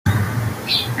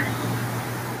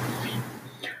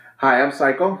Hi, I'm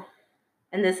Psycho,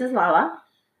 And this is Lala,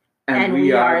 and and we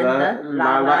we are are the the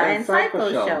Lala Lala and and Psycho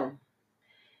Psycho Show. Show.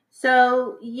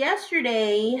 So,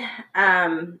 yesterday,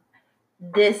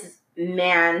 this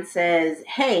man says,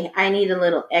 "Hey, I need a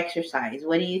little exercise.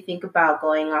 What do you think about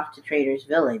going off to Trader's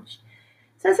Village?"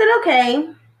 So I said, "Okay."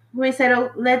 We said,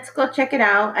 "Oh, let's go check it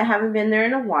out. I haven't been there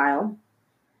in a while."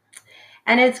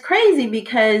 And it's crazy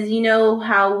because you know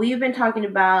how we've been talking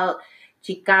about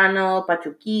Chicano,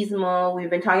 Pachuquismo. We've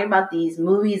been talking about these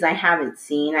movies I haven't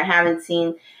seen. I hadn't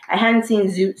seen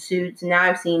Zoot Suits. Now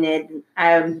I've seen it.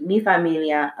 Mi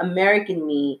Familia, American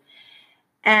Me.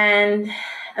 And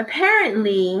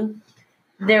apparently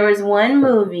there was one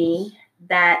movie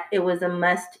that it was a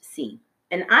must see.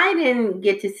 And I didn't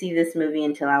get to see this movie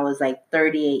until I was like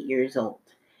 38 years old.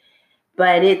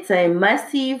 But it's a must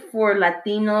see for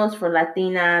Latinos, for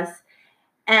Latinas,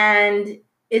 and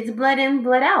it's Blood In,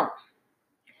 Blood Out.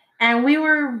 And we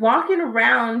were walking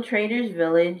around Trader's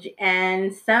Village,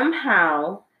 and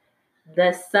somehow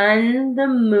the sun, the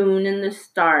moon, and the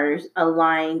stars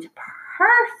aligned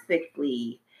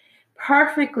perfectly,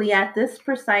 perfectly at this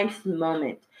precise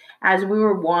moment as we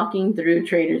were walking through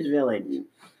Trader's Village.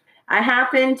 I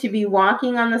happened to be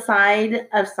walking on the side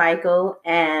of Psycho,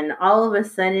 and all of a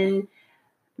sudden,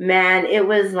 man, it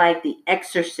was like The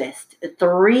Exorcist, a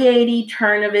 380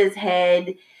 turn of his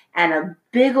head and a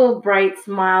big old bright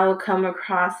smile come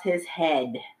across his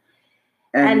head.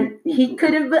 And I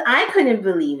couldn't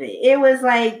believe it. It was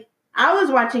like I was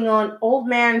watching an old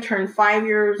man turn 5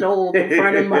 years old in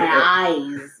front of my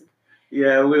eyes.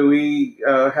 Yeah, we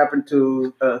happened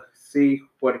to see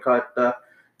what it called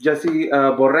Jesse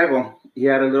Borrego. He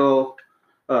had a little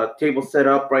table set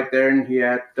up right there, and he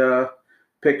had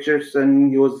pictures, and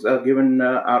he was giving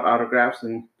out autographs.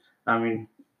 And I mean,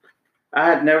 I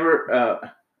had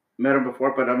never met him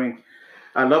before, but I mean,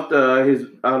 I loved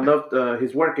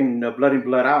his work in Blood In,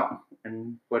 Blood Out,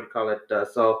 and what do you call it?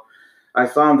 So I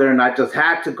saw him there, and I just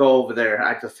had to go over there.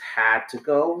 I just had to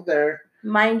go over there.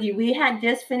 Mind you, we had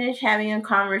just finished having a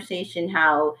conversation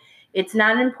how it's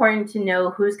not important to know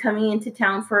who's coming into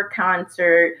town for a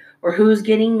concert or who's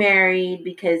getting married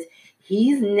because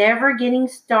he's never getting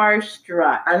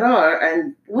starstruck. I know,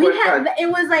 and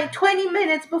it was like 20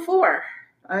 minutes before.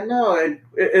 I know, and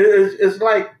it's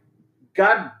like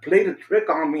God played a trick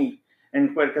on me,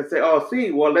 and what I say, oh,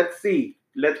 see, well, let's see,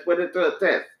 let's put it to a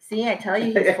test. See, I tell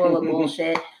you, he's full of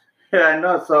bullshit. Yeah, I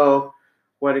know. So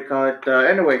what do you call it?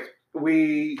 Anyways,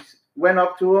 we went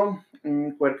up to him,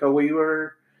 and we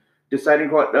were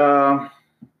deciding what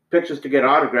pictures to get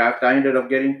autographed. I ended up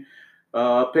getting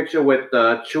a picture with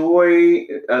Chuy,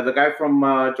 the guy from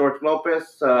George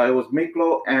Lopez. It was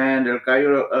Miklo and El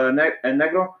Gallo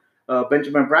Negro,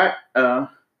 Benjamin Bratt.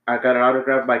 I got an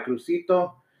autograph by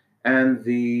Crucito, and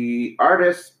the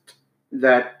artist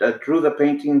that drew the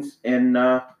paintings in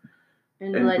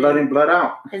Blood In, Blood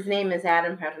Out. His name is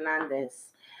Adam Hernandez.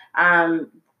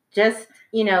 Just,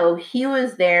 he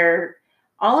was there.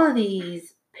 All of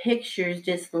these pictures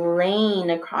just laying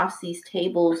across these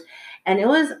tables. And it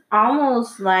was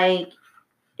almost like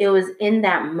it was in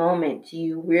that moment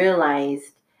you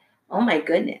realized, oh my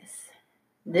goodness,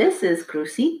 this is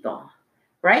Crucito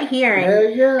right here.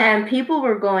 And people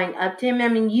were going up to him. I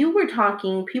mean, you were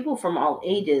talking people from all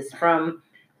ages, from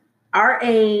our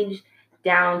age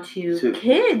down to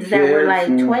kids that were like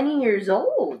 20 years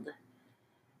old.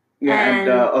 Yeah, and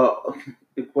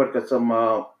some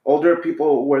older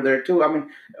people were there too. I mean,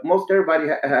 most everybody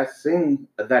has seen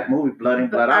that movie, Blood In,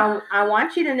 Blood Out. I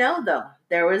want you to know, though,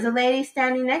 there was a lady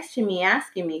standing next to me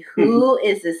asking me, who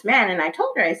is this man? And I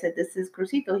told her, I said, this is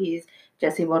Crucito. He's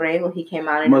Jesse Borrego. He came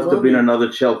out in Must have been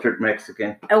another sheltered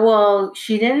Mexican. Well,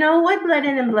 she didn't know what Blood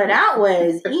In and Blood Out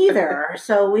was either.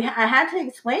 So I had to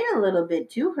explain a little bit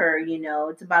to her.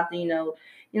 It's about the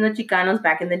Chicanos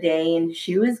back in the day, and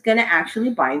she was gonna actually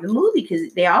buy the movie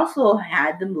because they also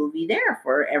had the movie there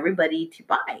for everybody to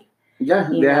buy. Yeah,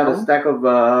 they had a stack of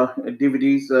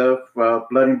DVDs of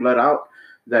Blood In, Blood Out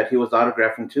that he was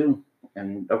autographing too,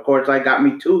 and of course, I got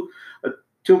me two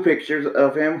pictures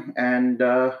of him, and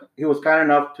he was kind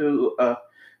enough to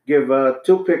give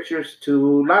 2 pictures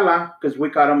to Lala because we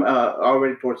caught him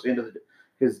already towards the end of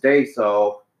his day,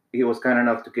 so he was kind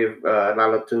enough to give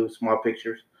Lala 2 small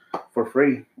pictures for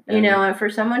free. And for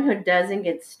someone who doesn't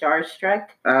get starstruck,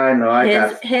 I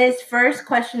know. His first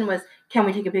question was, "Can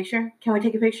we take a picture? Can we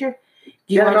take a picture?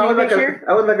 Do you want to take a picture?"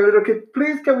 I was like a little kid.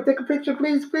 Please, can we take a picture?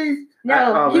 Please, please.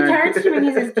 No, he turns to me and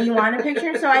he says, "Do you want a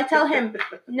picture?" So I tell him,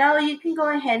 "No, you can go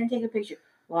ahead and take a picture."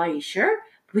 "Well, are you sure?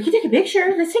 We can take a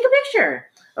picture. Let's take a picture."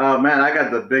 Oh man, I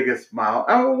got the biggest smile.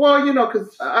 Well,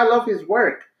 because I love his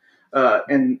work.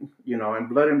 and in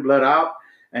Blood In, Blood Out,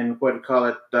 and what do you call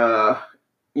it?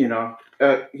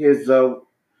 His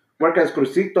work as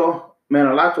Crucito meant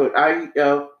a lot to it.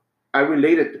 I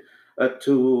related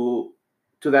to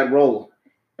that role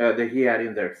that he had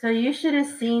in there. So you should have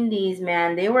seen these,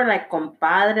 man. They were like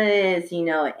compadres,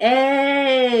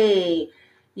 Hey,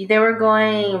 they were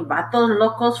going Vatos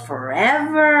Locos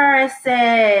forever, I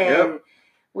said. Yep.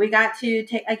 We got to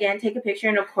take a picture,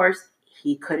 and of course,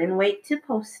 he couldn't wait to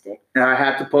post it. I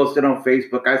had to post it on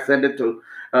Facebook. I sent it to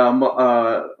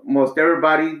most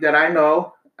everybody that I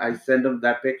know. I send them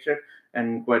that picture,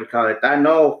 and what do you call it? I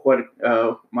know what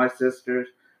my sisters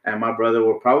and my brother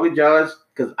were probably jealous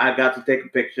because I got to take a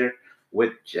picture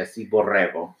with Jesse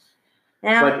Borrego.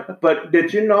 Yeah. But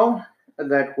did you know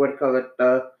that what do you call it?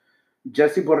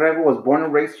 Jesse Borrego was born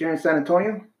and raised here in San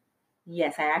Antonio?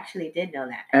 Yes, I actually did know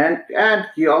that. And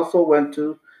he also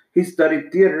he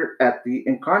studied theater at the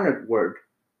Incarnate World.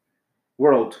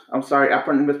 I'm sorry, I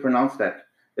mispronounced that.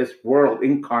 It's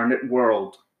Incarnate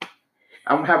World.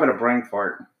 I'm having a brain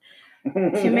fart.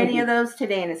 Too many of those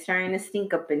today, and it's starting to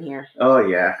stink up in here. Oh,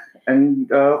 yeah.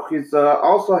 And he's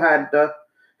also had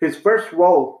his first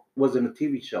role was in a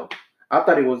TV show. I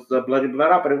thought it was Blood In,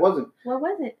 Blood Out, but it wasn't. What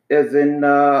was it? As in,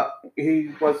 he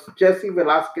was Jesse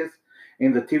Velasquez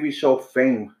in the TV show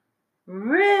Fame.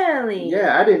 Really?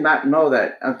 Yeah, I did not know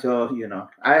that until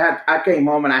I came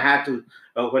home and I had to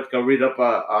go read up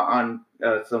on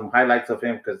some highlights of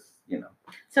him because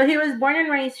So he was born and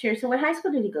raised here. So what high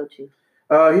school did he go to?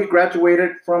 He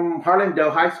graduated from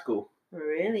Harlandale High School.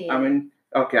 Really? I mean,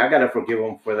 okay, I gotta forgive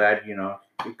him for that.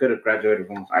 He could have graduated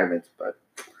from Highlands, but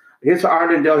he's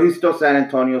Harlandale. He's still San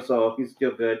Antonio, so he's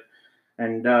still good.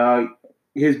 And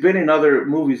he's been in other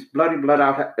movies. Blood In, Blood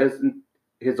Out isn't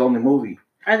his only movie.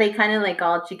 Are they kind of like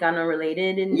all Chicano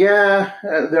related? Yeah,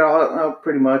 they're all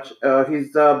pretty much.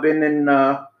 He's been in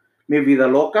Mi Vida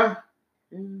Loca,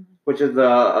 which is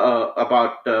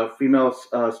about female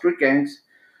street gangs.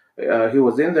 He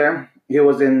was in there. He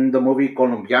was in the movie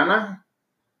Colombiana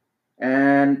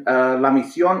and La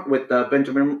Misión with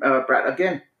Benjamin Bratt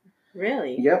again.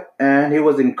 Really? Yep. And he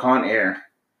was in Con Air.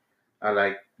 I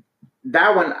like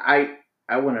that one.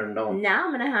 I wouldn't have known. Now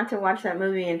I'm gonna have to watch that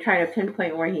movie and try to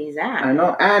pinpoint where he's at. I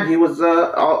know. And he was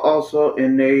also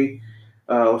in a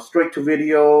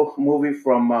straight-to-video movie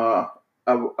from a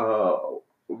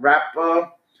rap.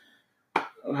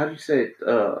 How do you say it?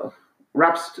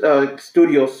 Rap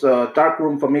Studios, Dark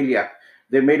Room Familia.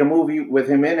 They made a movie with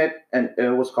him in it, and it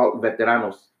was called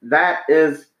Veteranos. That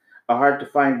is a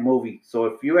hard-to-find movie. So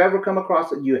if you ever come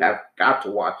across it, you have got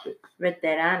to watch it.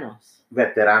 Veteranos.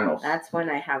 That's one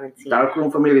I haven't seen. Dark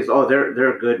Room Familia.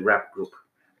 They're a good rap group,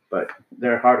 but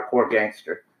they're hardcore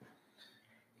gangster.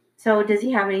 So does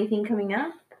he have anything coming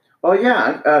up? Oh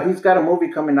yeah, he's got a movie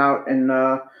coming out in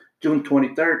June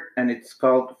 23rd, and it's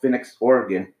called Phoenix,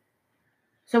 Oregon.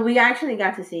 So we actually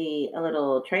got to see a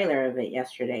little trailer of it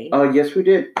yesterday. Yes, we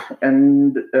did.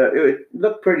 And it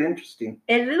looked pretty interesting.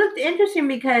 It looked interesting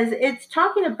because it's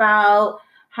talking about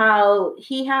how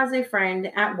he has a friend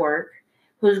at work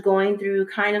who's going through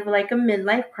kind of like a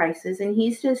midlife crisis, and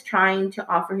he's just trying to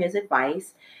offer his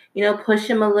advice, push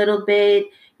him a little bit,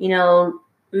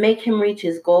 make him reach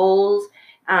his goals.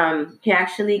 He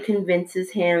actually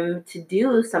convinces him to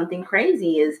do something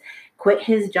crazy, is quit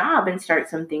his job and start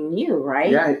something new,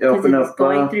 right? Yeah, because he's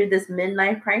going through this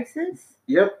midlife crisis.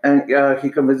 Yep, and he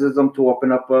convinces them to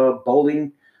open up a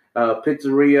bowling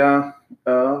pizzeria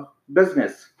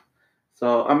business.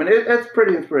 So I mean, it's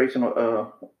pretty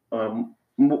inspirational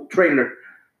trailer.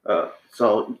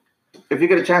 So if you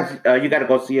get a chance, you got to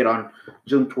go see it on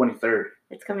June 23rd.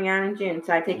 It's coming out in June,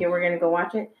 so I take it we're gonna go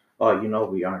watch it. Oh,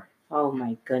 we are. Oh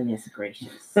my goodness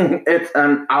gracious! It's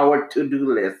on our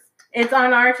to-do list. It's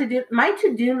on our to-do. My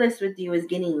to-do list with you is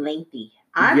getting lengthy.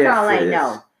 That's all I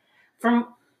know.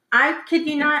 I kid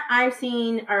you not, I've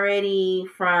seen already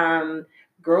from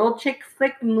girl chick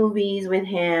flick movies with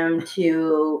him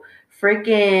to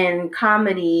freaking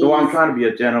comedies. So I'm trying to be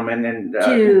a gentleman and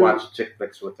watch chick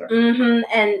flicks with her. Mm-hmm.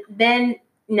 And then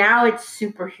now it's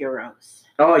superheroes.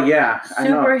 Oh yeah,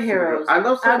 superheroes. I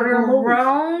love superhero movies. A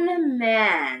grown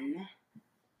man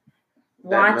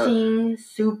watching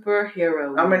superhero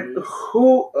movies. I mean,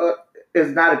 who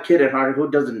is not a kid at heart who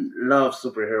doesn't love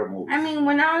superhero movies? I mean,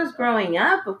 when I was growing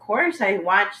up, of course, I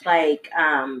watched like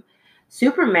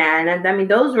Superman, and I mean,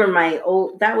 those were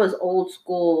that was old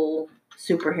school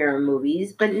superhero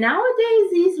movies. But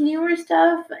nowadays, these newer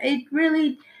stuff, it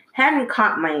really hadn't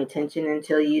caught my attention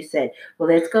until you said, well,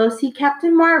 let's go see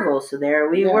Captain Marvel. So there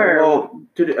we were. Well,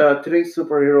 today's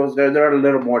superheroes, they're a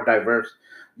little more diverse.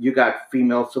 you got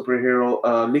female superhero,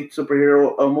 lead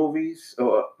superhero movies,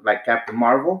 like Captain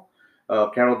Marvel,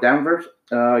 Carol Danvers.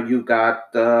 You got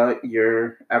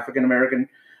your African American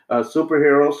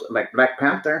superheroes like Black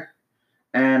Panther,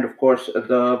 and of course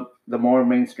the more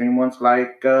mainstream ones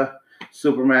like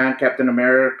Superman, Captain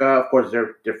America. Of course,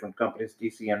 they're different companies,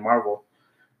 DC and Marvel.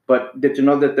 But did you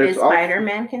know that there's Is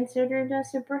Spider-Man considered a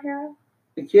superhero?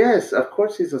 Yes, of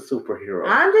course he's a superhero.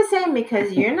 I'm just saying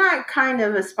because you're not kind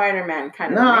of a Spider-Man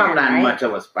kind No, of man, I'm not right? much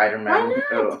of a Spider-Man. Why not?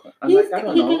 I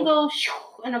don't He know. can go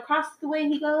and across the way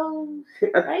he goes.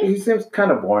 Right? He seems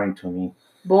kind of boring to me.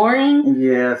 Boring?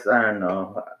 Yes, I don't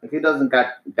know. He doesn't got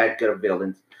that good of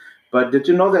villains. But did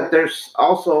you know that there's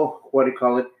also what do you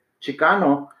call it,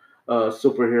 Chicano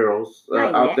superheroes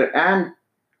out there, and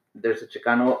there's a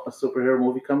Chicano superhero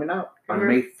movie coming out on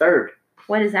May 3rd.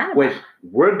 What is that? Which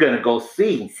we're gonna go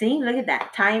see. See, look at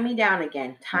that, tying me down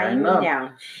again. Tying me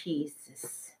down.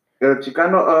 Jesus.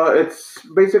 Chicano. It's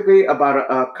basically about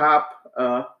a cop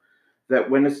that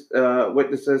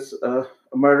witnesses a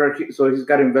murder. So he's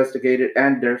got investigated,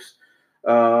 and there's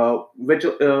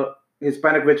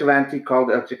Hispanic vigilante called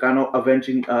Chicano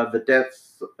avenging the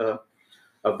deaths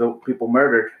of the people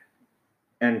murdered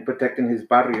and protecting his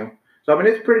barrio. So I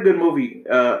mean, it's a pretty good movie.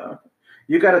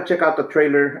 You got to check out the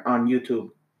trailer on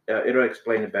YouTube. It'll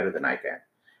explain it better than I can.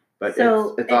 But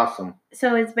it's awesome.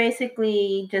 So it's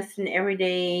basically just an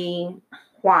everyday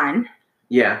Juan.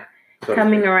 Yeah.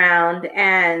 Coming around,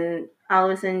 and all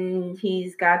of a sudden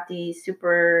he's got these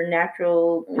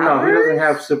supernatural powers. No, he doesn't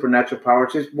have supernatural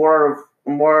powers. He's more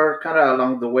kind of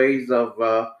along the ways of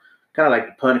kind of like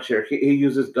the Punisher. He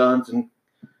uses guns and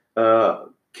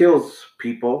kills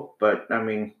people. But I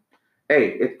mean, hey,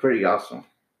 it's pretty awesome.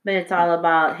 But it's all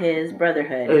about his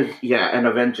brotherhood. And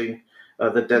avenging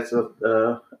the deaths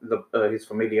of his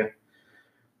familia.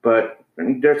 But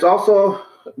there's also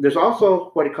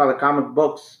what you call it, comic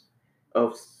books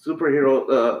of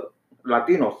superhero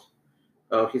Latinos,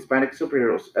 Hispanic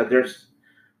superheroes. There's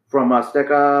from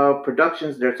Azteca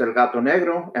Productions. There's El Gato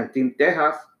Negro and Team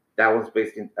Texas. That one's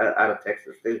based out of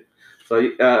Texas too. So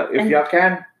if y'all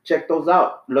can check those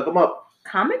out, look them up.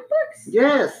 Comic books?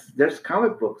 Yes, there's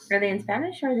comic books. Are they in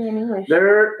Spanish or are they in English?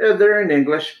 They're in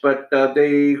English, but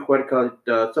they what do you call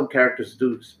it? Some characters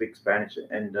do speak Spanish,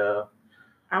 and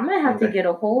I'm gonna have to get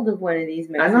a hold of one of these.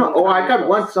 I know. Oh, I got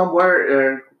one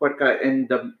somewhere.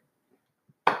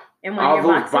 In all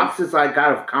those boxes I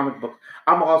got of comic books.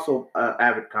 I'm also an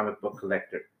avid comic book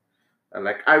collector. I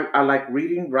like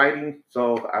reading, writing.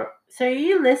 So are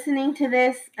you listening to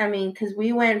this? I mean, because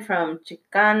we went from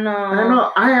Chicano. I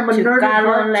know. I am a nerd at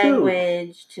heart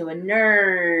language to a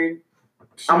nerd.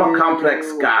 I'm a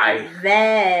complex guy.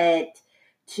 Vet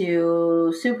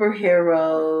to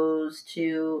superheroes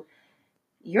to.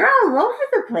 You're all over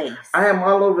the place. I am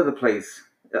all over the place.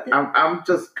 I'm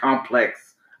just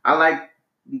complex. I like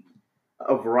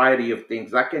a variety of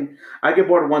things. I get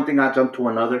bored of one thing, I jump to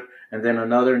another, and then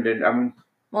another, and then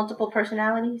multiple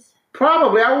personalities.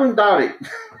 Probably, I wouldn't doubt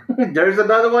it. There's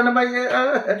another one of my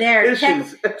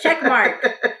issues. Check mark.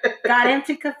 Got him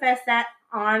to confess that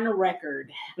on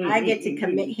record. I get to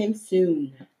commit him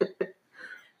soon.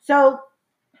 So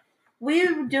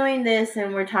we're doing this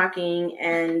and we're talking,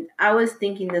 and I was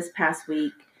thinking this past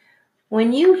week,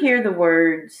 when you hear the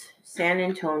words San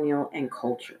Antonio and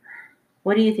culture,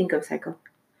 what do you think of, Psycho?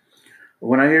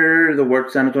 When I hear the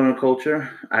word San Antonio culture,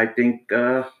 I think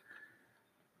of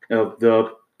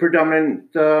the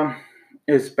predominant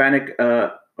Hispanic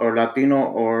or Latino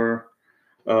or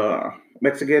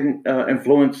Mexican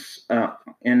influence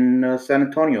in San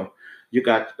Antonio. You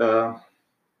got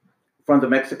from the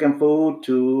Mexican food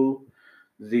to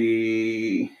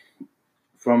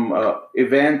from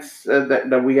events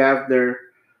that we have there.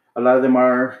 A lot of them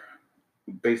are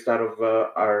based out of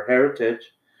our heritage,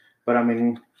 but I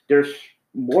mean, there's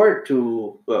more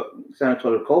to San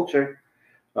Antonio culture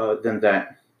than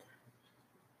that.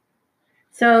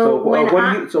 So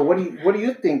what do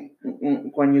you think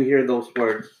when you hear those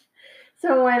words?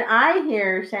 So when I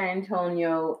hear San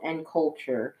Antonio and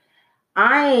culture,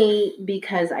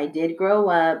 because I did grow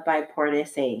up by Port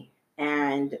SA,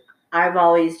 and I've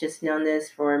always just known this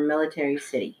for a military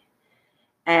city.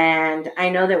 And I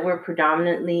know that we're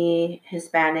predominantly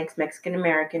Hispanics, Mexican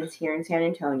Americans here in San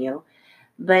Antonio.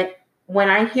 But when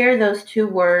I hear those two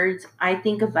words, I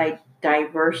think of a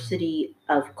diversity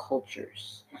of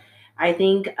cultures. I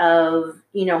think of,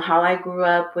 how I grew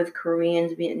up with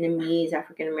Koreans, Vietnamese,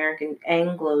 African American,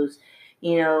 Anglos,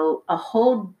 a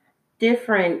whole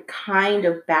different kind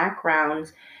of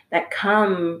backgrounds that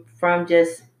come from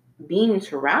just being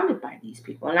surrounded by these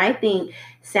people. And I think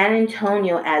San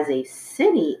Antonio as a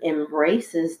city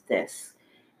embraces this.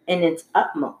 in its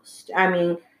utmost. I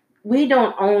mean, we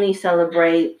don't only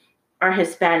celebrate our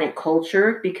Hispanic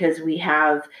culture because we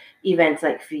have events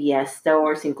like Fiesta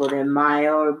or Cinco de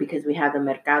Mayo, or because we have the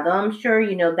Mercado. I'm sure,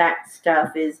 that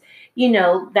stuff is,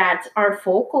 that's our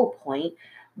focal point.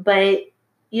 But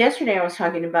yesterday I was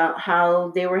talking about how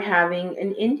they were having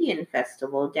an Indian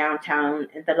festival downtown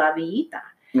at the La Villita.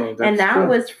 No, that's And that true.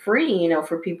 was free,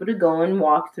 for people to go and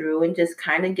walk through and just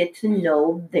kind of get to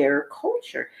know their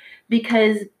culture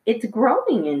because it's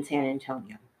growing in San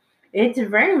Antonio. It's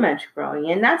very much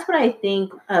growing. And that's what I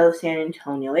think of San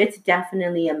Antonio. It's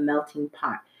definitely a melting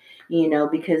pot,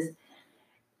 because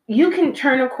you can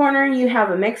turn a corner, you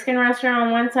have a Mexican restaurant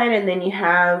on one side, and then you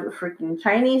have a freaking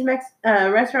Chinese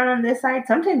restaurant on this side.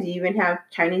 Sometimes you even have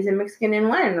Chinese and Mexican in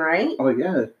one, right? Oh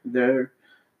yeah, there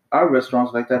are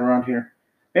restaurants like that around here.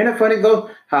 Ain't it funny though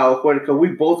how we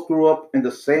both grew up in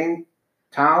the same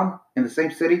town, in the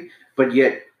same city, but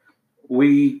yet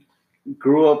we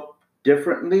grew up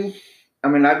differently. I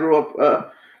mean, I grew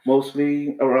up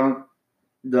mostly around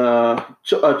the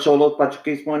Cholo,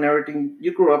 Pachuquismo, and everything.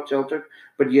 You grew up sheltered,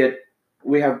 but yet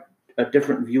we have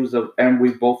different views of, and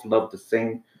we both love the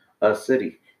same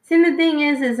city. See, the thing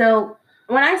is though,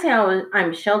 when I say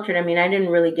I'm sheltered, I mean I didn't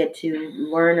really get to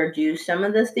learn or do some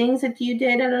of those things that you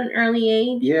did at an early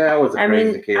age. Yeah, I was a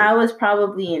crazy kid. I was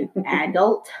probably an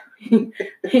adult, by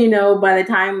the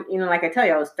time, like I tell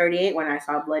you, I was 38 when I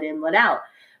saw Blood In, Blood Out.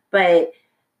 But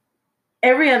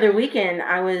every other weekend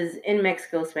I was in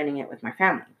Mexico spending it with my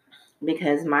family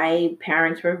because my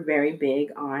parents were very big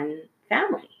on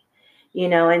family,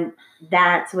 and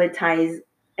that's what ties,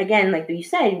 again, like you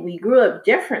said, we grew up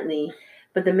differently,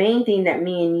 but the main thing that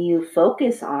me and you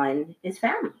focus on is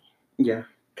family. Yeah.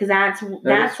 Because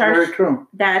that's very true.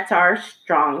 That's our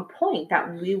strong point,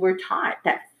 that we were taught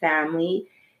that family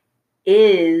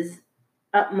is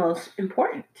utmost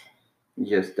important.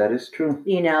 Yes, that is true.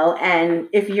 And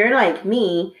if you're like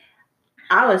me,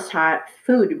 I was taught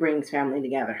food brings family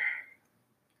together.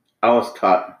 I was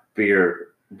taught beer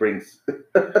brings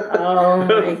oh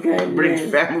my goodness, brings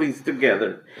families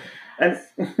together.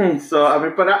 And so I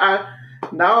mean, but I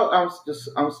now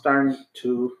I'm starting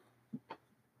to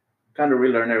kind of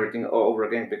relearn everything all over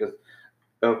again because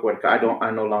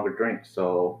I no longer drink,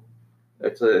 so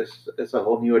it's a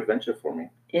whole new adventure for me.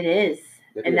 It is.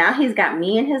 Now he's got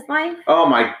me in his life. Oh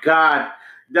my God.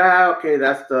 Okay,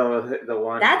 that's the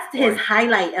one. That's his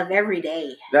highlight of every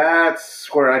day.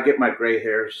 That's where I get my gray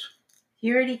hairs.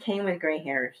 He already came with gray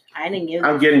hairs. I didn't give.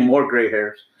 I'm getting more gray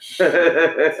hairs. But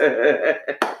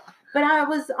I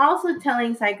was also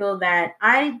telling Psycho that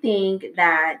I think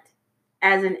that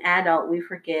as an adult we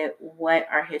forget what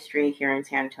our history here in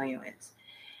San Antonio is,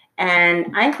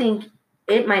 and I think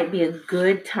it might be a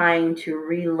good time to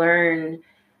relearn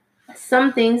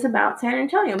some things about San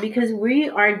Antonio because we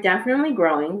are definitely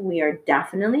growing. We are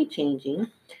definitely changing.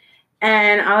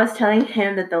 And I was telling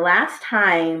him that the last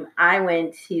time I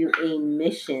went to a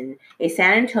mission, a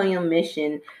San Antonio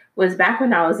mission, was back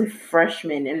when I was a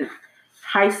freshman in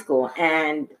high school.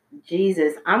 And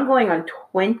Jesus, I'm going on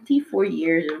 24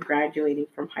 years of graduating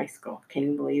from high school. Can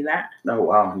you believe that? Oh,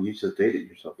 wow. You just dated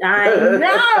yourself. I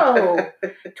know.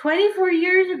 24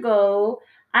 years ago,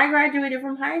 I graduated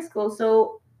from high school.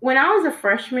 So when I was a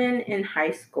freshman in high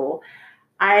school,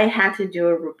 I had to do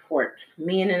a report.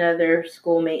 Me and another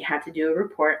schoolmate had to do a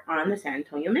report on the San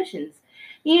Antonio missions.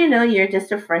 You're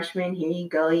just a freshman. Here you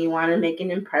go. You want to make an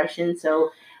impression.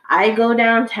 So I go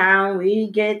downtown.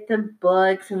 We get the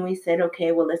books and we said,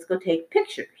 okay, well, let's go take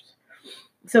pictures.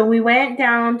 So we went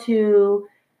down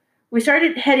we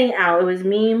started heading out. It was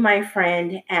me, my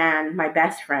friend, and my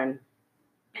best friend.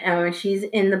 And she's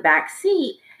in the back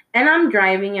seat. And I'm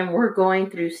driving and we're going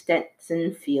through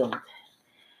Stetson Field.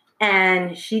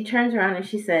 And she turns around and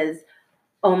she says,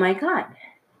 oh my God,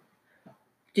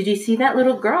 did you see that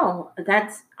little girl?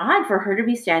 That's odd for her to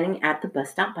be standing at the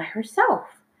bus stop by herself.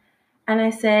 And I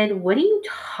said, what are you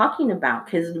talking about?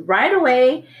 Because right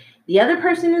away, the other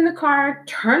person in the car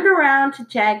turned around to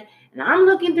check. And I'm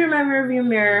looking through my rearview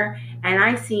mirror and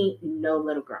I see no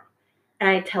little girl. And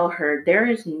I tell her, there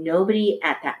is nobody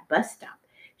at that bus stop.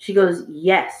 She goes,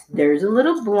 yes, there's a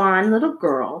little blonde little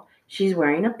girl. She's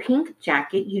wearing a pink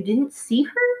jacket. You didn't see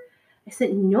her? I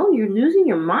said, no, you're losing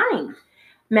your mind.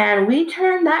 Man, we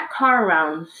turned that car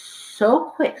around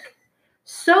so quick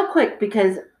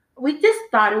because we just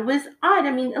thought it was odd.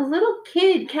 I mean, a little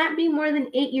kid can't be more than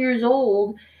 8 years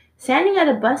old standing at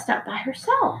a bus stop by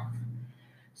herself.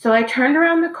 So I turned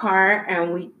around the car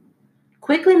and we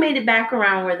quickly made it back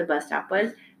around where the bus stop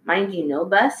was. Mind you, no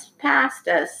bus passed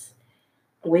us.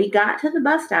 We got to the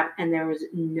bus stop and there was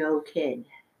no kid.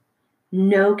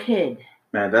 No kid.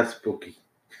 Man, that's spooky.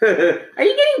 Are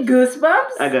you getting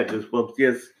goosebumps? I got goosebumps.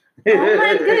 Yes. Oh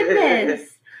my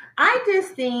goodness! I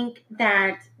just think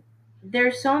that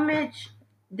there's so much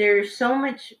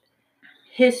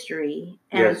history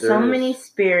and Yes, so there many is.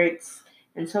 spirits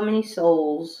and so many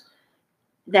souls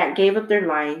that gave up their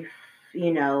life,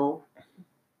 down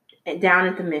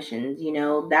at the missions.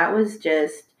 That was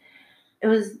just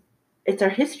it's our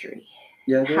history.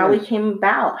 Yeah, How there we is. came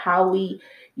about, how we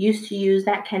used to use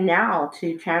that canal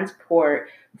to transport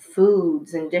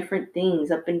foods and different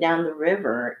things up and down the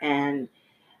river. And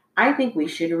I think we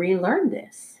should relearn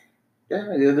this.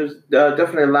 Yeah, there's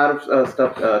definitely a lot of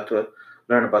stuff to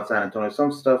learn about San Antonio.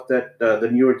 Some stuff that the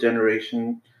newer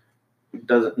generation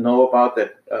doesn't know about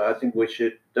that I think we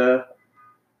should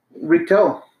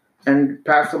retell and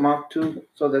pass them on to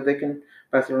so that they can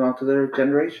pass it along to their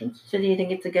generations. So do you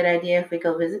think it's a good idea if we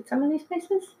go visit some of these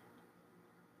places?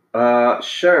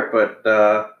 Sure, but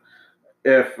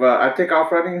if I take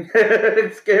off running,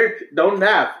 scared, don't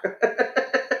nap.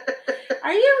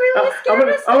 Are you really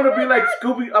scared? I'm gonna be like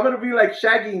Scooby. I'm gonna be like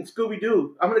Shaggy and Scooby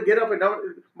Doo. I'm gonna get up and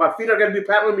my feet are gonna be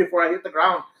paddling before I hit the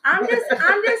ground. I'm just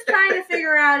trying to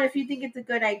figure out if you think it's a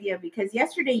good idea, because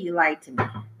yesterday you lied to me.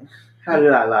 How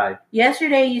did I lie?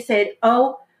 Yesterday you said,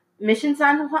 "Oh, Mission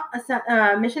San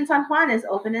Juan is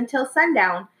open until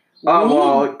sundown.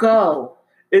 Well, Go."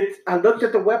 I looked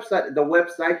at the website. The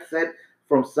website said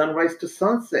from sunrise to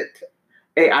sunset.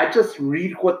 Hey, I just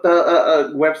read what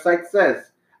the website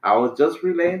says. I was just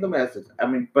relaying the message. I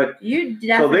mean, but You so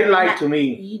definitely they lied to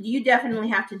me. You definitely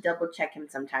have to double check him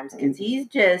sometimes, because he's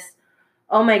just,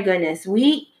 oh my goodness.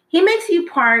 He makes you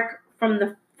park from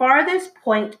the farthest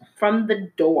point from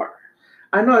the door.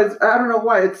 I know. I don't know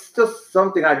why. It's just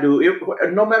something I do.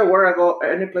 No matter where I go,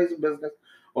 any place of business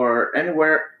or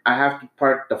anywhere, I have to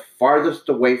park the farthest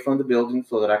away from the building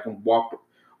so that I can walk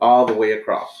all the way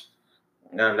across.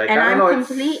 Like, and I'm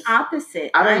complete opposite.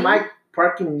 I don't like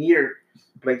parking near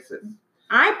places.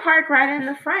 I park right in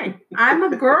the front. I'm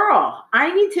a girl.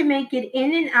 I need to make it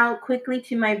in and out quickly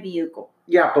to my vehicle.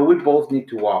 Yeah, but we both need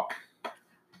to walk.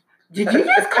 Did you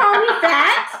just call me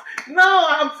fat? No,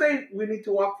 I'm saying we need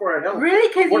to walk for our health. Really?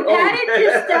 Because you patted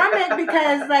your stomach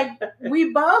because, like,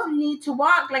 we both need to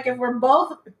walk. Like, if we're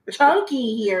both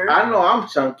chunky here. I know I'm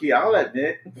chunky. I'll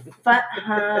admit.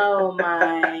 Oh,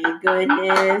 my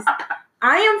goodness.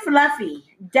 I am fluffy.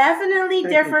 Definitely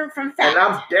different from fat. And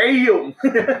I'm damn.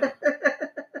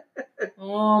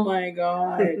 Oh, my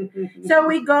God. So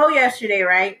we go yesterday,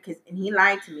 right? And he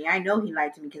lied to me. I know he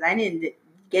lied to me because I didn't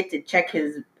get to check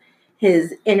his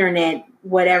internet,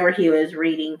 whatever he was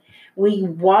reading. We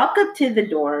walk up to the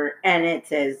door and it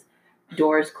says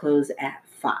doors close at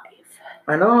 5.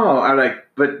 I know.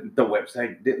 But the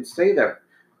website didn't say that.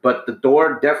 But the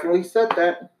door definitely said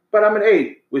that. But I mean,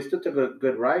 hey, we still took a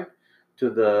good ride to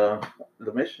the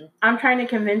mission. I'm trying to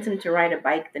convince him to ride a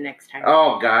bike the next time.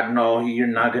 Oh God, no! You're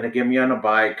not gonna get me on a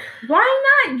bike.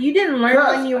 Why not? You didn't learn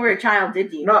when you were a child,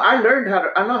 did you? No, I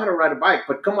know how to ride a bike.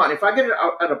 But come on, if I get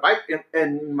on a bike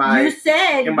in my you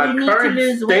said in my you need current to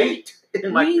lose state, weight.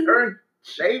 In my current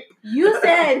shape. You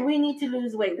said we need to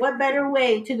lose weight. What better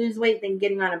way to lose weight than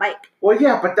getting on a bike? Well,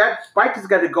 yeah, but that bike is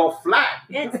gonna go flat.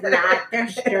 It's not. They're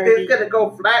sturdy. It's gonna go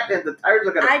flat, and the tires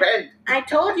are gonna bend. I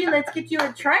told you, let's get you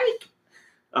a trike.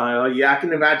 Yeah, I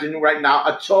can imagine right now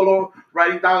a cholo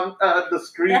riding down the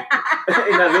street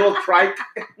in a little trike.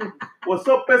 What's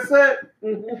up, Pese?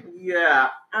 Yeah.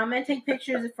 I'm going to take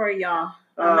pictures for y'all.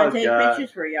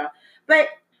 Pictures for y'all. But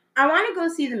I want to go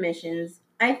see the missions.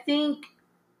 I think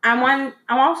I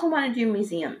also want to do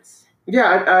museums.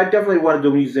 Yeah, I definitely want to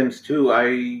do museums too.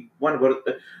 I want to go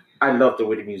I love the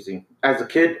Whitty Museum. As a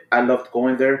kid, I loved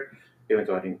going there, even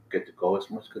though I didn't get to go as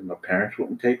much because my parents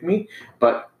wouldn't take me.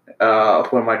 But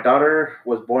when my daughter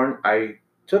was born, I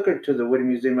took her to the Whitty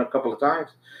Museum a couple of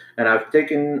times, and I've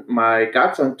taken my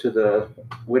godson to the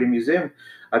Whitty Museum.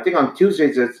 I think on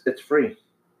Tuesdays it's free.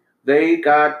 They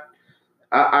got.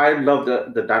 I love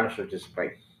the dinosaur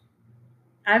display.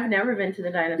 I've never been to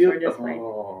the dinosaur display.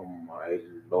 Oh my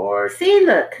Lord! See,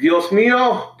 look. Dios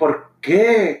mío, ¿por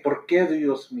qué? ¿Por qué,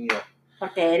 Dios mío?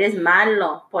 Porque eres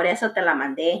malo, por eso te la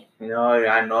mandé. No,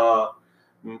 I know.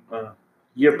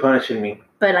 You're punishing me.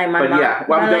 But like my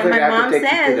mom says,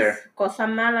 there. Cosa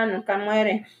mala nunca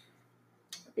muere.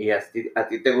 Yes, a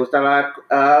ti te gusta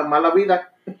la mala vida.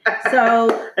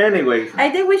 So, anyways,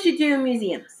 I think we should do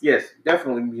museums. Yes,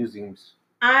 definitely museums.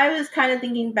 I was kind of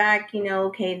thinking back,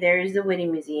 okay, there's the Whitty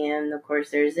Museum. Of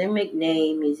course, there's the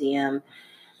McNay Museum.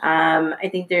 I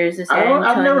think there's a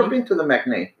I've never been to the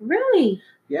McNay. Really?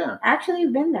 Yeah. Actually,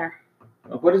 you've been there.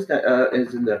 What is that?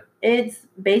 Is in there? It's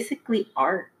basically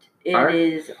art. It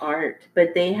is art,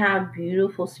 but they have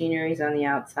beautiful sceneries on the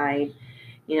outside,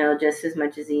 just as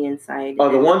much as the inside. Oh,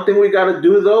 the one thing we got to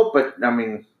do, though, but I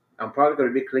mean, I'm probably going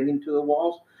to be clinging to the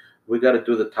walls. We got to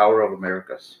do the Tower of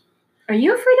Americas. Are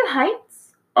you afraid of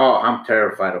heights? Oh, I'm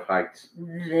terrified of heights.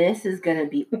 This is going to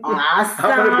be awesome.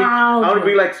 I'm going to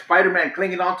be like Spider-Man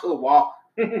clinging onto the wall.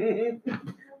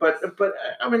 But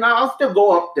I mean, I'll still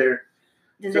go up there.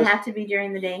 Does it have to be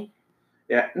during the day?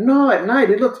 Yeah, no, at night.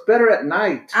 It looks better at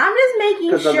night. I'm just making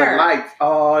sure. Because of the lights.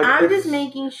 Oh, I'm just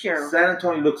making sure. San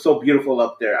Antonio looks so beautiful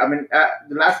up there. I mean,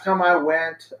 the last time I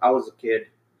went, I was a kid.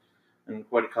 And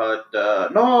what do you call it?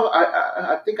 No,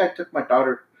 I think I took my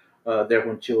daughter there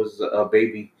when she was a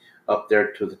baby up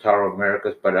there to the Tower of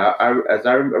Americas. But as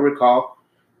I recall,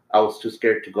 I was too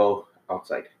scared to go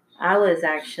outside. I was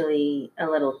actually a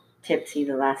little tipsy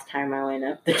the last time I went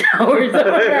up the Towers of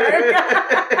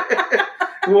America.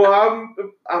 Well,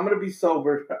 I'm gonna be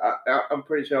sober. I'm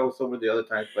pretty sure I was sober the other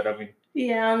time, but I mean.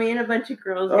 Yeah, me and a bunch of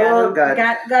girls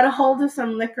got a hold of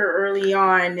some liquor early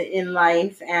on in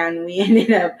life, and we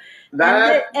ended up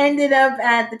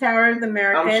at the Tower of the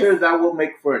Americas. I'm sure that will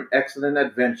make for an excellent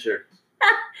adventure.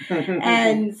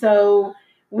 And so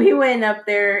we went up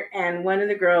there, and one of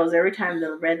the girls, every time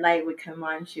the red light would come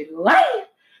on, she'd go, "Hey!"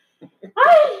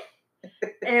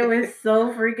 It was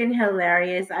so freaking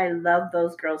hilarious. I love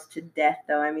those girls to death,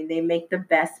 though. I mean, they make the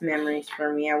best memories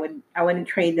for me. I wouldn't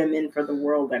trade them in for the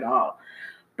world at all.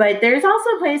 But there's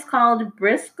also a place called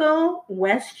Briscoe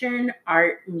Western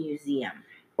Art Museum.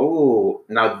 Oh,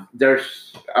 now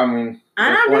I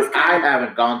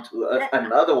haven't gone to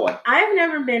another one. I've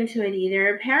never been to it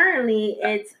either. Apparently,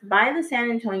 it's by the San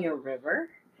Antonio River.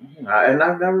 And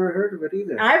I've never heard of it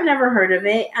either. I've never heard of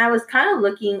it. I was kind of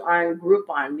looking on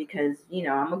Groupon because,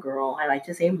 I'm a girl. I like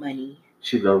to save money.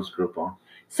 She loves Groupon.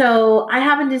 So I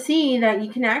happened to see that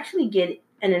you can actually get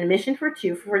an admission for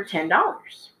two for $10.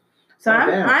 So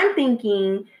I'm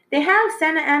thinking they have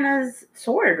Santa Anna's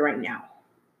sword right now.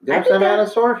 They have Santa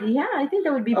Anna's sword? Yeah, I think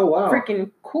that would be freaking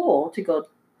cool to go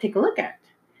take a look at.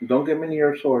 Don't give me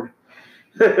your sword.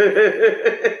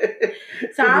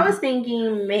 So I was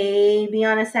thinking maybe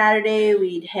on a Saturday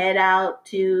we'd head out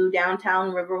to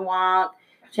downtown Riverwalk,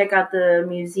 check out the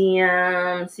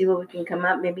museum, see what we can come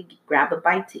up, maybe grab a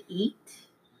bite to eat.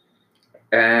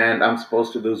 And I'm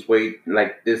supposed to lose weight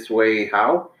like this way,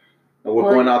 how?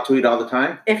 We're going out to eat all the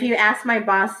time? If you ask my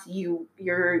boss, you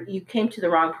came to the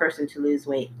wrong person to lose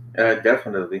weight.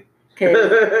 Definitely.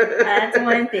 That's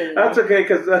one thing. That's okay,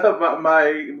 because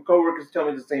my coworkers tell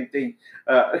me the same thing.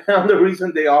 I'm the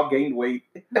reason they all gained weight.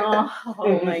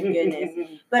 Oh my goodness.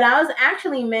 But I was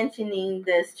actually mentioning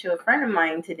this to a friend of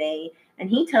mine today, and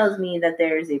he tells me that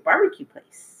there's a barbecue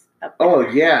place up there. Oh,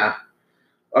 yeah.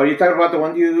 Are you talking about the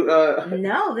one you...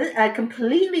 No, a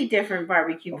completely different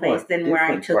barbecue place than where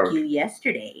I took you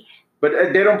yesterday.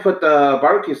 But they don't put the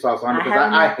barbecue sauce on it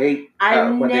because I hate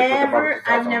when they put the barbecue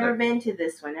sauce on I've never been to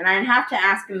this one, and I'd have to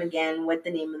ask him again what the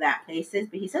name of that place is,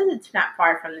 but he says it's not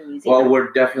far from the museum. Well,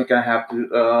 we're definitely going to have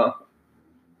to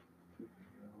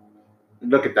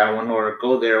look at that one or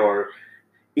go there or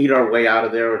eat our way out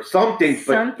of there or something.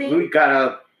 But we got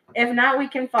to... If not, we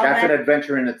can fall back. That's an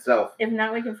adventure in itself. If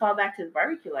not, we can fall back to the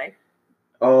barbecue life.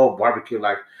 Oh, barbecue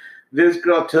life. This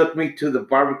girl took me to the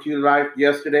barbecue life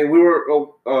yesterday. We were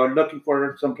looking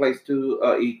for some place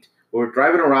to eat. We were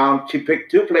driving around. She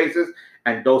picked two places,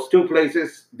 and those two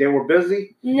places, they were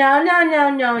busy.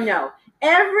 No.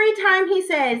 Every time he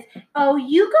says, "Oh,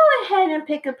 you go ahead and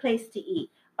pick a place to eat."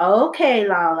 Okay,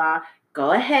 Lala,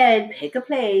 go ahead, pick a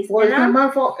place. Well, it's not my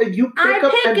fault. You pick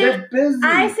up and they're busy.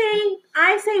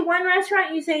 I say one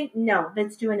restaurant, you say, "No,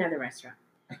 let's do another restaurant."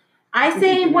 I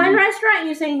say one restaurant,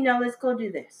 you say, "No, let's go do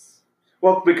this."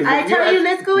 Well, because I tell you,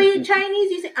 let's go eat Chinese.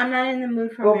 You say, "I'm not in the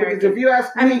mood for American." Because if you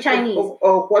ask me, Chinese.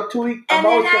 What to eat, I'm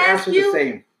always going to answer the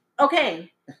same.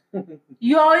 Okay,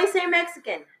 you always say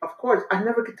Mexican. Of course, I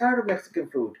never get tired of Mexican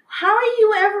food. How are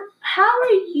you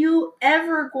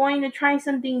ever going to try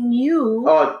something new?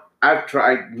 Oh, I've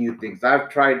tried new things. I've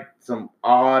tried some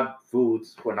odd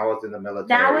foods when I was in the military.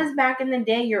 That was back in the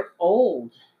day. You're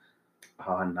old.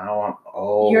 Oh, now I'm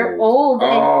old. You're old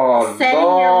and setting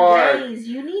your ways.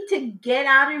 You need to get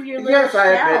out of your little shell. Yes, I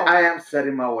admit I am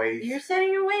setting my ways. You're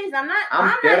setting your ways. I'm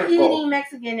not eating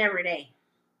Mexican every day.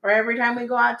 Or every time we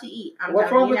go out to eat.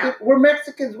 What's wrong with it? We're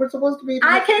Mexicans. We're supposed to be eating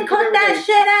Mexican. I can cook that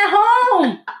shit at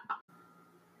home.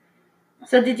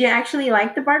 So did you actually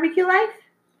like the barbecue life?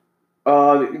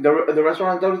 The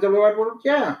restaurant that we went to?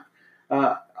 Yeah.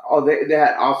 They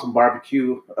had awesome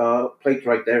barbecue plates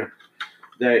right there.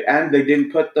 They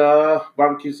didn't put the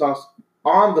barbecue sauce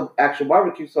on the actual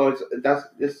barbecue. So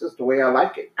it's just the way I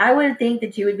like it. I would think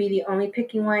that you would be the only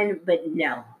picky one, but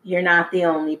no, you're not the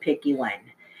only picky one.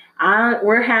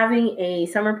 We're having a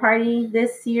summer party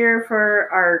this year for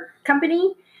our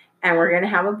company, and we're going to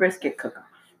have a brisket cook-off.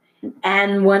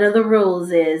 And one of the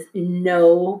rules is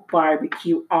no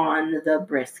barbecue on the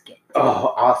brisket.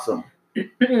 Oh, awesome.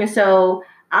 So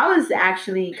I was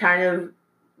actually kind of,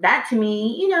 that to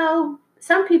me,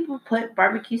 some people put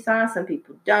barbecue sauce, some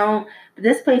people don't, but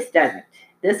this place doesn't.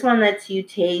 This one lets you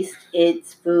taste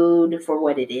its food for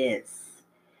what it is.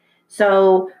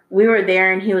 So we were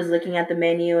there, and he was looking at the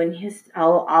menu, and he's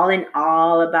all in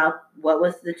all about what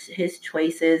was his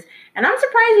choices. And I'm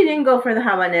surprised he didn't go for the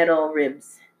habanero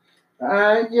ribs.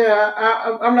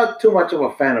 Yeah, I'm not too much of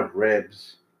a fan of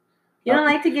ribs. You don't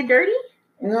like to get dirty?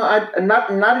 No,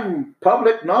 not in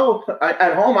public. No,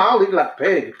 at home I'll eat like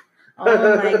pig.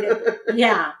 Oh my god!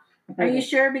 Yeah, are you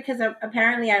sure? Because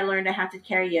apparently I learned I have to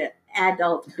carry an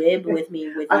adult bib with me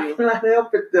with you. I cannot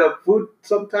help it. The food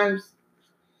sometimes.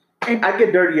 I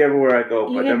get dirty everywhere I go.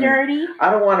 You get dirty? I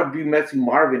don't want to be messing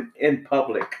Marvin in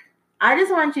public. I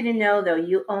just want you to know, though,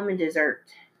 you owe me dessert.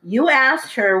 You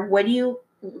asked her, what do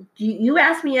you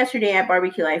asked me yesterday at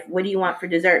Barbecue Life, what do you want for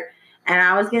dessert? And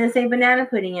I was going to say banana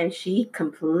pudding, and she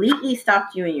completely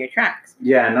stopped you in your tracks.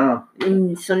 Yeah, I know.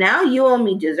 And so now you owe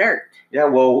me dessert. Yeah,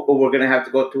 well, we're going to have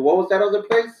to go to, what was that other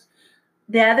place?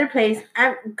 The other place,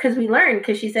 because we learned,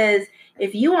 because she says,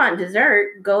 if you want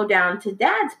dessert, go down to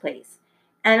Dad's place.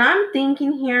 And I'm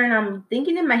thinking here, and I'm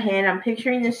thinking in my head, I'm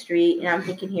picturing the street, and I'm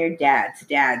thinking here, Dad's.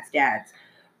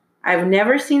 I've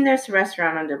never seen this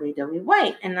restaurant on WW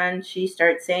White. And then she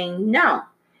starts saying, no.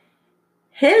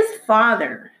 His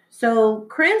father, so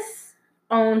Chris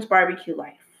owns Barbecue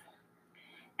Life.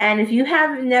 And if you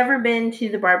have never been to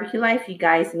the Barbecue Life, you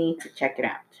guys need to check it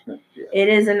out. Yeah. It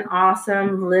is an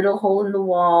awesome little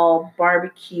hole-in-the-wall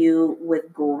barbecue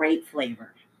with great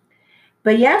flavor.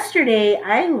 But yesterday,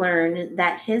 I learned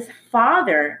that his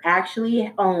father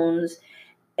actually owns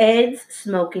Ed's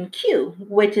Smoke and Q,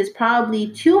 which is probably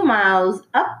 2 miles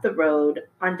up the road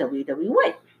on WW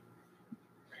White.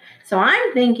 So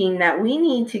I'm thinking that we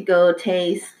need to go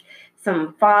taste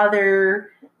some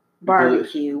father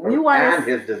barbecue. And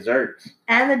his desserts.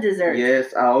 And the desserts.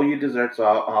 Yes, I owe you dessert, so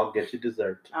I'll get you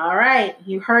dessert. All right.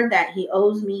 You heard that. He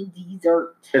owes me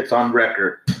dessert. It's on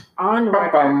record.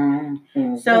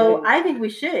 So I think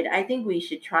we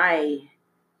should try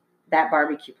that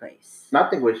barbecue place. I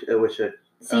think we should.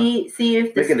 See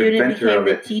if the student became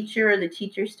the teacher or the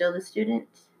teacher still the student.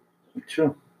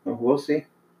 True. We'll see.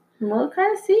 We'll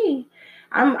kind of see.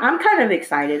 I'm kind of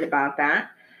excited about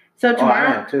that. So tomorrow,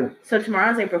 I am too. So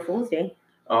tomorrow's April Fool's Day.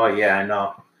 Oh yeah, I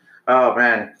know. Oh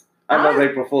man, I love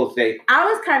April Fool's Day. I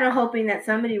was kind of hoping that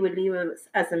somebody would leave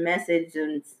us a message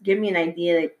and give me an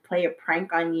idea to play a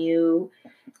prank on you,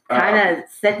 kind of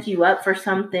set you up for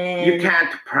something. You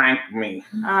can't prank me.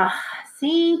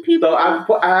 See, people.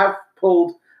 So I have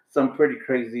pulled some pretty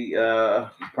crazy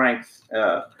pranks.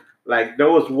 Like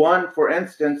there was one, for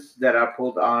instance, that I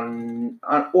pulled on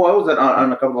I was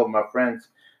on a couple of my friends,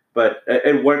 but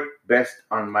it worked best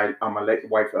on my late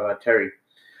wife Terry.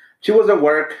 She was at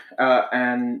work,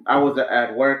 and I was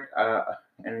at work,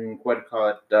 and what do you call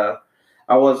it?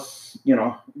 I was,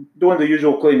 doing the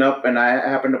usual cleanup, and I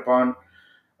happened upon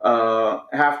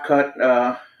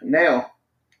half-cut nail.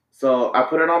 So I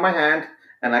put it on my hand,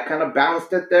 and I kind of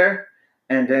balanced it there,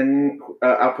 and then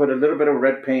I put a little bit of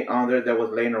red paint on there that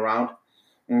was laying around,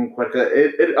 and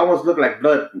it almost looked like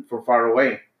blood from far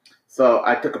away. So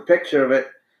I took a picture of it,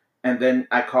 and then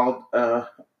I called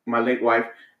my late wife,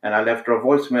 and I left her a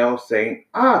voicemail saying,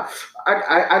 I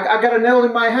got a nail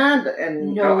in my hand.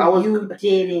 And you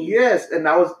didn't. Yes, and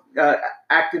I was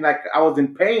acting like I was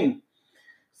in pain.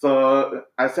 So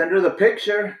I sent her the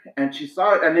picture, and she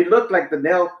saw it, and it looked like the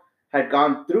nail had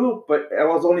gone through, but it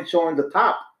was only showing the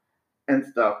top and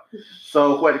stuff.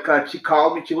 So she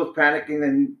called me, she was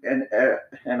panicking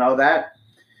and all that.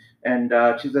 And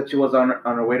she said she was on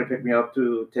her way to pick me up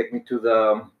to take me to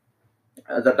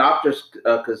the doctor's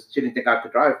because she didn't think I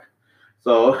could drive.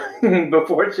 So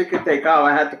before she could take off,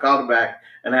 I had to call her back,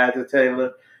 and I had to tell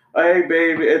her, "Hey,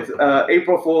 baby, it's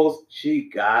April Fool's." She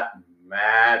got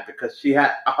mad because she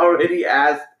had already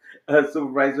asked her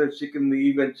supervisor if she can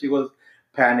leave, and she was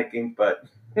panicking. But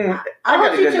I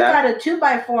hope you took out a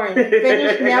 2x4 and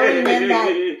finished nailing in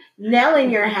that nail in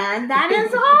your hand. That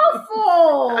is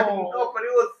awful. I know, but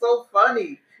it was so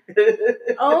funny.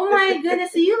 Oh my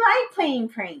goodness! So you like playing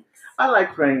pranks? I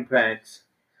like playing pranks.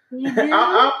 You do?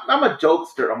 I'm a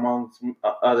jokester amongst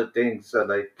other things.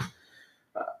 So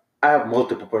I have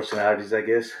multiple personalities, I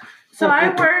guess. So I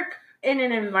work in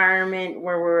an environment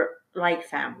where we're like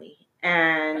family,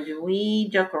 and we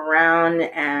joke around,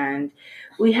 and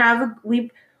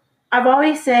I've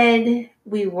always said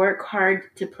we work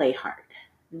hard to play hard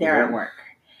there at work.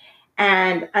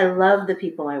 And I love the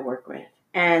people I work with.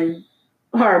 And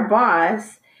our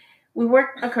boss, we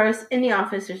work, of course, in the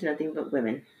office, there's nothing but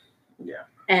women. Yeah.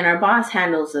 And our boss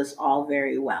handles us all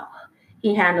very well.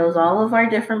 He handles all of our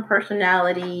different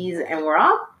personalities, and we're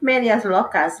all medias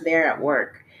locas there at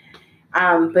work.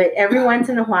 But every once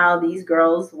in a while, these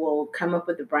girls will come up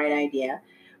with a bright idea.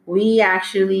 We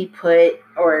actually put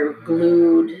or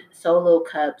glued Solo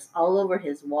cups all over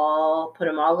his wall, put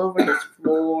them all over his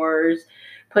floors,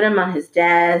 put them on his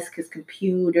desk, his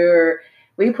computer.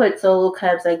 We put Solo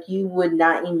cups like you would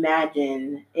not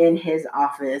imagine in his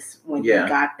office when he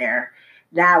got there.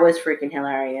 That was freaking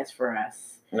hilarious for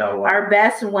us. No, wow. Our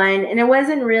best one, and it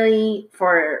wasn't really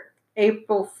for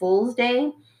April Fool's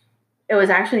Day. It was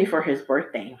actually for his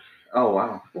birthday. Oh,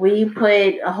 wow. We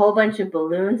put a whole bunch of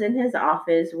balloons in his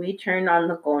office. We turned on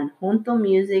the conjunto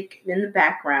music in the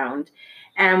background,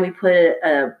 and we put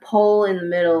a pole in the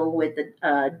middle with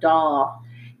a doll,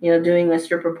 doing a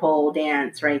stripper pole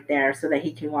dance right there so that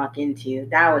he can walk into.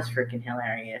 That was freaking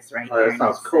hilarious there. That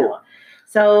sounds cool.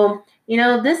 So,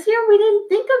 this year we didn't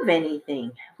think of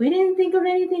anything. We didn't think of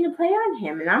anything to play on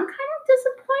him, and I'm kind of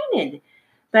disappointed.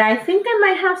 But I think I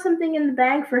might have something in the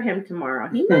bag for him tomorrow.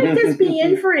 He might just be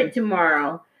in for it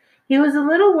tomorrow. He was a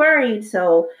little worried,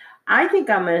 so I think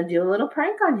I'm going to do a little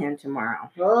prank on him tomorrow.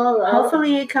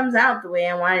 Hopefully it comes out the way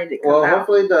I wanted it to come out. Well,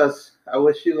 hopefully it does. I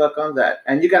wish you luck on that.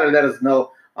 And you got to let us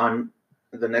know on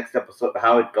the next episode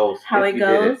how it goes. How it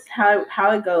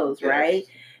goes, right?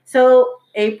 So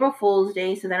April Fool's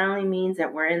Day, so that only means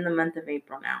that we're in the month of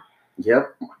April now.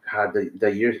 Yep. God,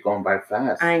 the year's going by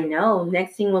fast. I know.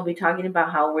 Next thing we'll be talking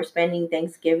about how we're spending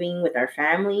Thanksgiving with our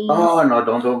families. Oh, no,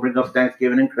 don't bring up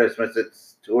Thanksgiving and Christmas.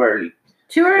 It's too early.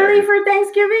 Too early for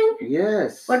Thanksgiving?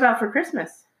 Yes. What about for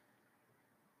Christmas?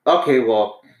 Okay,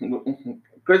 well,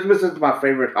 Christmas is my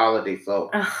favorite holiday,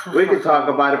 so we can talk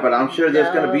about it, but I'm sure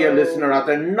there's going to be a listener out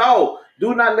there. No,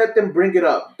 do not let them bring it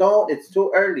up. Don't. It's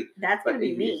too early. That's going to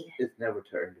be me. It's never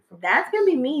too early. That's going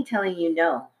to be me telling you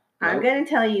no. I'm going to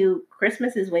tell you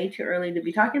Christmas is way too early to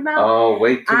be talking about. Oh,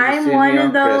 wait till you see me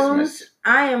on Christmas.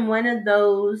 I am one of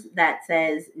those that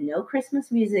says no Christmas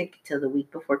music till the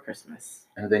week before Christmas.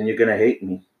 And then you're going to hate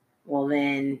me. Well,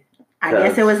 then, I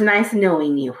guess it was nice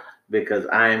knowing you. Because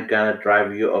I am going to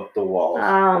drive you up the walls.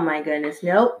 Oh, my goodness.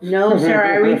 Nope. No, sir.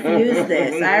 I refuse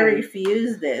this. I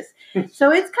refuse this.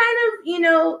 So it's kind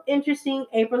of, interesting.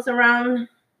 April's around.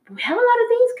 We have a lot of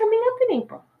things coming up in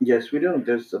April. Yes, we do.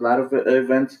 There's a lot of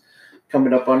events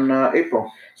coming up on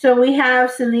April. So we have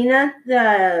Selena,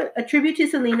 a tribute to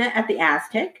Selena at the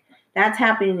Aztec. That's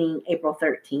happening April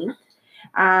 13th.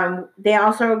 They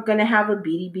also are going to have a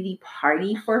Beady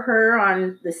party for her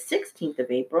on the 16th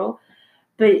of April.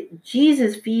 But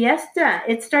Jesus, Fiesta,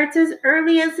 it starts as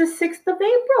early as the 6th of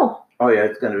April. Oh yeah,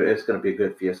 it's gonna be a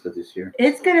good fiesta this year.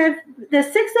 It's the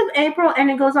 6th of April,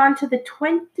 and it goes on to the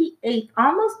 28th,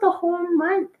 almost the whole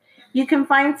month. You can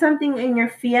find something in your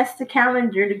fiesta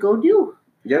calendar to go do.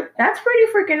 Yep, that's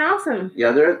pretty freaking awesome. Yeah,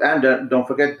 and don't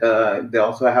forget, they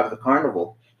also have the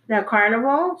carnival. The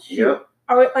carnival, yep.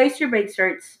 Our oyster bake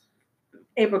starts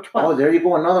April 12th. Oh, there you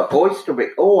go, another oyster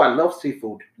bake. Oh, I love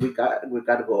seafood. We got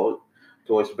to go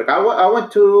to oyster bake. I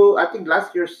went to, I think,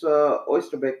 last year's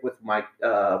oyster bake with my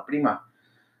prima,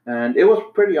 and it was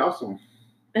pretty awesome.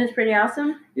 It was pretty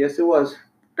awesome? Yes, it was.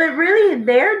 But really,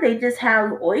 there they just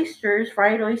have oysters,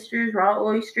 fried oysters, raw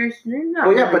oysters.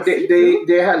 Oh yeah, but they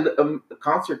had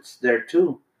concerts there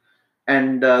too,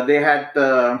 and they had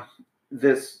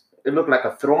this. It looked like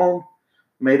a throne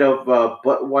made of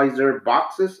Budweiser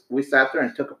boxes. We sat there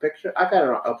and took a picture. I got it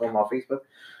up on my Facebook.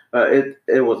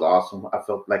 It was awesome. I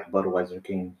felt like Budweiser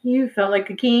king. You felt like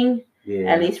a king?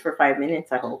 Yeah. At least for 5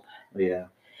 minutes, I hope. Yeah.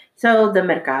 So the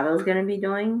Mercado is going to be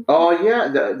doing? Oh, yeah.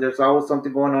 There's always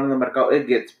something going on in the Mercado. It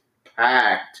gets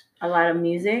packed. A lot of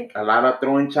music? A lot of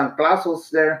throwing chanclazos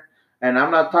there. And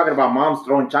I'm not talking about moms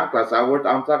throwing chanclas.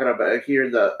 I'm talking about here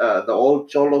the old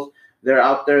cholos. They're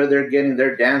out there. They're getting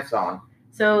their dance on.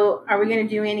 So are we going to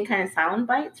do any kind of sound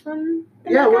bites from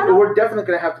the Mercado? Yeah, we're definitely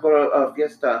going to have to go to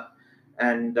Fiesta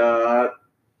and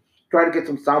try to get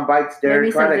some sound bites there.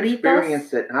 Maybe try to gritos?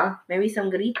 Experience it, huh? Maybe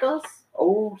some gritos?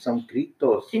 Oh, some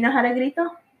gritos. Do you know how to grito?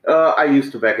 I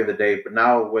used to back in the day, but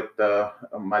now with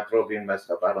my throat being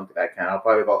messed up, I don't think I can. I'll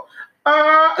probably go,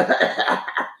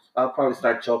 I'll probably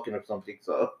start choking or something.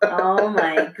 So. Oh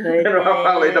my goodness. I'll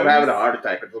probably end up having a heart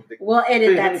attack or something. We'll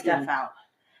edit that stuff out.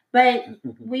 But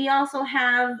we also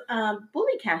have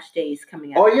Bully Cash Days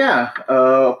coming up. Oh yeah,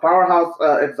 Powerhouse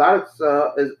Exotics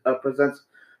presents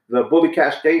the Bully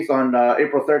Cash Days on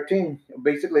April 13th.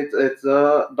 Basically, it's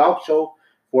a dog show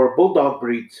for bulldog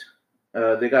breeds.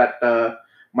 They got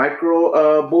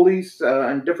micro bullies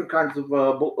and different kinds of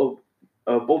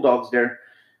bulldogs there,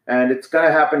 and it's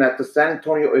gonna happen at the San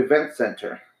Antonio Event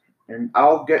Center. And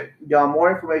I'll get y'all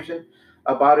more information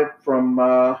about it from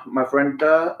my friend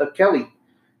Kelly.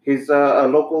 He's a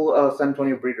local San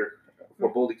Antonio breeder for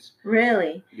bullies.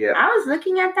 Really? Yeah. I was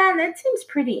looking at that, and it seems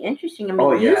pretty interesting. I mean,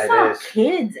 Oh, you yeah, it saw is.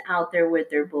 kids out there with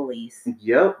their bullies.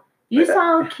 Yep. You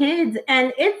saw kids,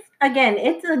 and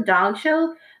it's a dog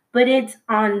show, but it's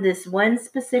on this one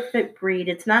specific breed.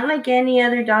 It's not like any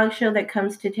other dog show that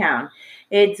comes to town.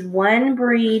 It's one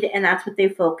breed, and that's what they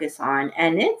focus on,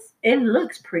 and it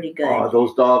looks pretty good. Oh,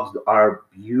 those dogs are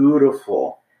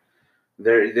beautiful.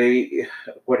 They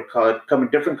what do you call it? Come in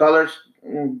different colors,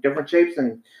 different shapes,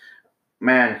 and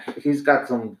man, he's got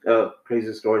some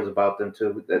crazy stories about them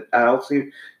too. That I'll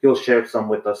see he'll share some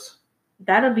with us.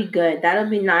 That'll be good. That'll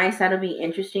be nice. That'll be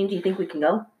interesting. Do you think we can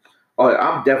go? Oh,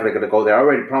 I'm definitely gonna go there. I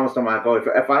already promised him I'd go.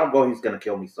 If I don't go, he's gonna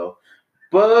kill me. So,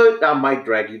 but I might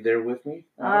drag you there with me.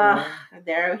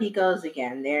 There he goes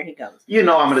again. There he goes. You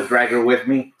know I'm gonna drag her with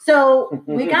me. So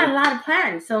we got a lot of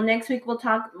plans. So next week we'll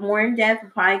talk more in depth.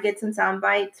 We'll probably get some sound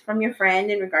bites from your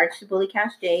friend in regards to Bully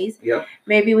Cash Days. Yep.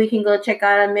 Maybe we can go check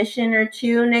out a mission or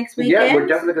two next weekend. Yeah, we're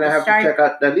definitely gonna have to check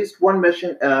out at least one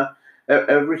mission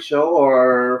every show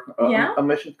or a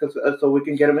mission because so we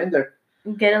can get them in there.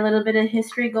 Get a little bit of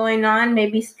history going on.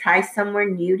 Maybe try somewhere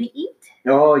new to eat.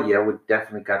 Oh yeah, we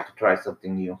definitely got to try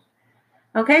something new.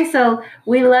 Okay, so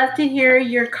we love to hear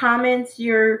your comments,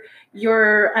 your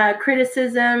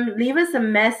criticism. Leave us a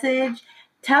message.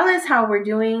 Tell us how we're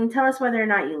doing. Tell us whether or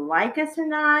not you like us or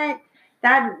not.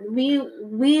 That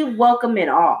we welcome it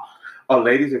all. Oh,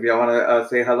 ladies, if y'all want to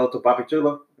say hello to Papi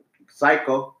Chulo,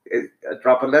 Psycho,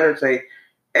 drop a letter and say,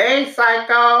 "Hey,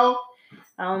 Psycho."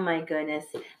 Oh my goodness!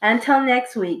 Until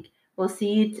next week, we'll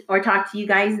see you or talk to you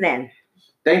guys then.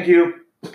 Thank you.